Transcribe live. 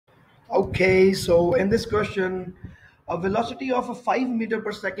Okay, so in this question, a velocity of a 5 meter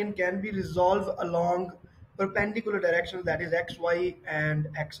per second can be resolved along perpendicular directions, that is x, y, and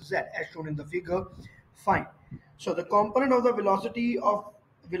x, z, as shown in the figure. Fine. So the component of the velocity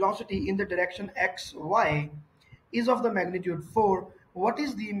in the direction x, y is of the magnitude 4. What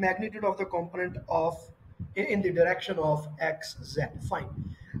is the magnitude of the component of in the direction of x, z? Fine.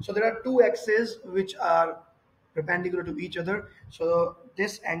 So there are two x's which are perpendicular to each other. So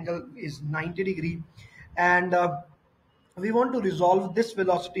this angle is 90 degree, and we want to resolve this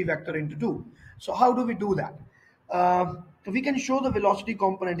velocity vector into two. So how do we do that? We can show the velocity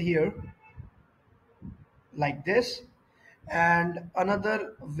component here like this, and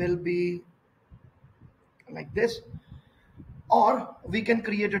another will be like this, or we can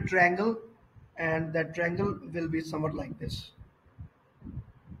create a triangle, and that triangle will be somewhat like this,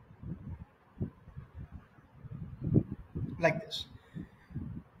 like this.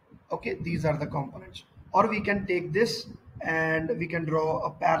 Okay, these are the components. Or we can take this and we can draw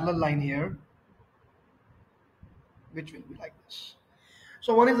a parallel line here, which will be like this.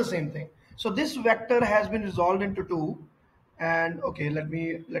 So one is the same thing. So this vector has been resolved into two, and okay, let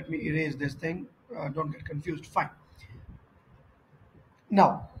me erase this thing. Don't get confused. Fine.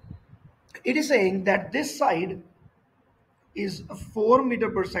 Now it is saying that this side is 4 meter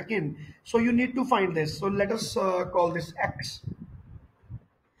per second. So you need to find this. So let us call this x.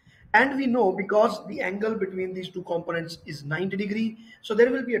 And we know because the angle between these two components is 90 degree. So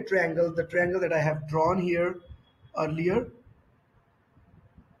there will be a triangle, the triangle that I have drawn here earlier.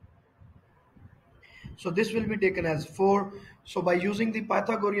 So this will be taken as 4. So by using the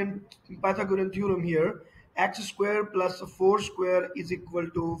Pythagorean theorem here, x square plus 4 square is equal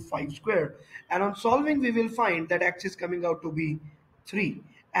to 5 square. And on solving, we will find that x is coming out to be 3.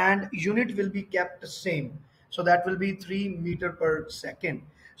 And unit will be kept the same. So that will be 3 meter per second.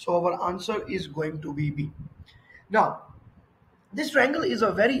 So our answer is going to be B. Now, this triangle is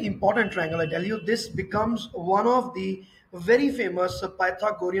a very important triangle. I tell you, this becomes one of the very famous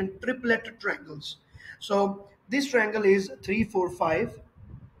Pythagorean triplet triangles. So this triangle is 3, 4, 5.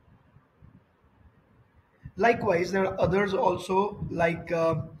 Likewise, there are others also, like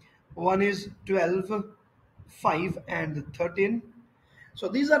one is 12, 5, and 13. So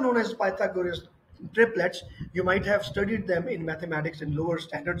these are known as Pythagorean triplets. You might have studied them in mathematics in lower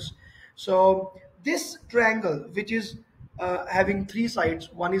standards. So this triangle, which is having three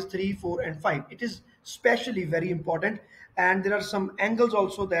sides, one is 3, 4, and 5, it is specially very important. And there are some angles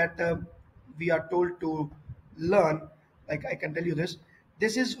also that we are told to learn. Like I can tell you this.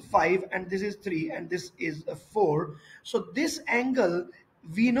 This is 5 and this is 3 and this is a 4. So this angle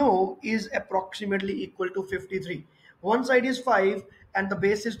we know is approximately equal to 53. One side is 5 and the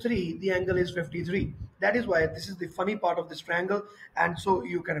base is 3, the angle is 53. That is why this is the funny part of this triangle, and so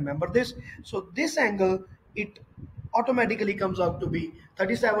you can remember this. So this angle, it automatically comes out to be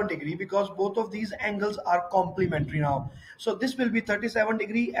 37 degree because both of these angles are complementary now. So this will be 37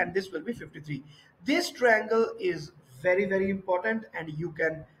 degree and this will be 53. This triangle is very important, and you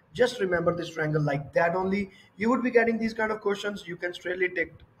can just remember this triangle like that only. You would be getting these kind of questions. You can straightly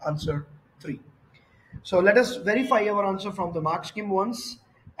take answer 3. So let us verify our answer from the mark scheme once.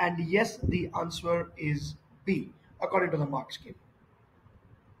 And yes, the answer is B according to the mark scheme.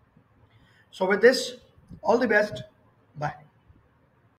 So with this, all the best. Bye.